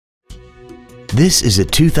This is a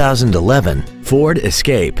 2011 Ford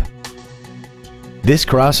Escape. This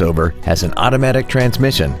crossover has an automatic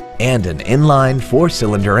transmission and an inline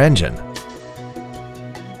 4-cylinder engine.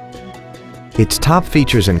 Its top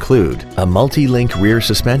features include a multi-link rear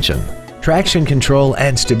suspension, traction control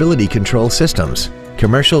and stability control systems,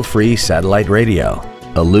 commercial-free satellite radio,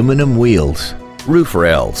 aluminum wheels, roof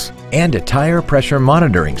rails, and a tire pressure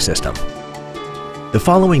monitoring system. The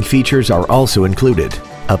following features are also included: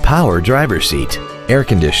 a power driver's seat, air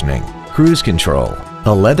conditioning, cruise control,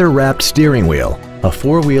 a leather-wrapped steering wheel, a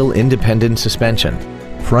 4-wheel independent suspension,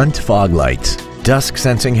 front fog lights, dusk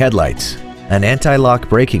sensing headlights, an anti-lock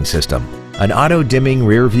braking system, an auto-dimming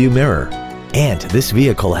rear-view mirror, and this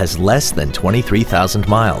vehicle has less than 23,000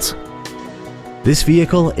 miles. This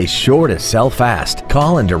vehicle is sure to sell fast.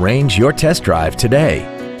 Call and arrange your test drive today.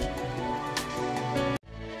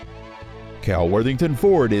 CalWorthington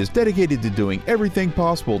Ford is dedicated to doing everything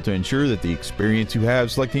possible to ensure that the experience you have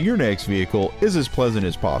selecting your next vehicle is as pleasant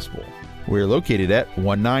as possible. We're located at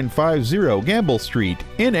 1950 Gambell Street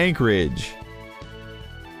in Anchorage.